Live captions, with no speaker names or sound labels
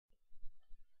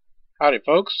Howdy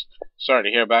folks, sorry to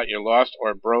hear about your lost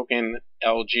or broken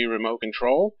LG remote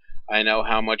control. I know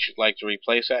how much you'd like to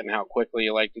replace that and how quickly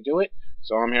you like to do it,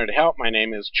 so I'm here to help. My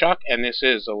name is Chuck and this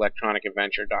is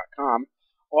electronicadventure.com.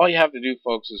 All you have to do,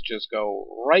 folks, is just go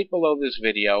right below this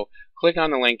video, click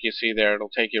on the link you see there. It'll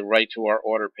take you right to our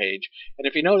order page. And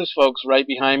if you notice, folks, right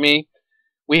behind me,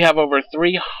 we have over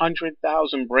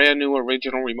 300,000 brand new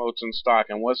original remotes in stock.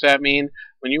 And what's that mean?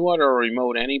 When you order a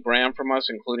remote, any brand from us,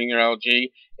 including your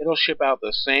LG, it'll ship out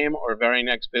the same or very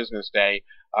next business day.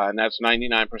 And that's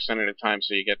 99% of the time,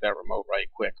 so you get that remote right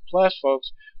quick. Plus,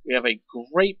 folks, we have a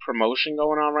great promotion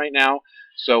going on right now.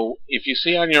 So if you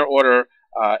see on your order,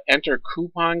 enter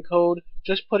coupon code,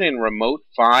 just put in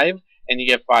remote5, and you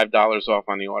get $5 off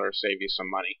on the order, save you some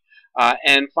money.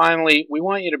 And finally, we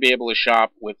want you to be able to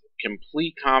shop with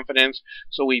complete confidence.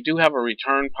 So we do have a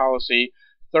return policy,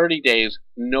 30 days,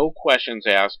 no questions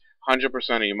asked, 100%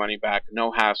 of your money back,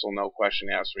 no hassle, no question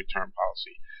asked return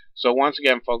policy. So once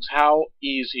again, folks, how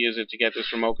easy is it to get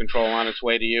this remote control on its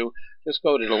way to you? Just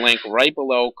go to the link right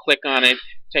below, click on it,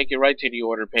 take you right to the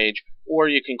order page, or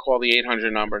you can call the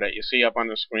 800 number that you see up on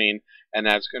the screen, and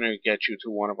that's going to get you to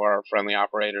one of our friendly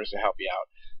operators to help you out.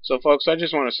 So folks, I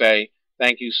just want to say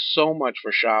thank you so much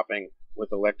for shopping with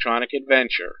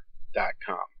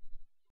electronicadventure.com.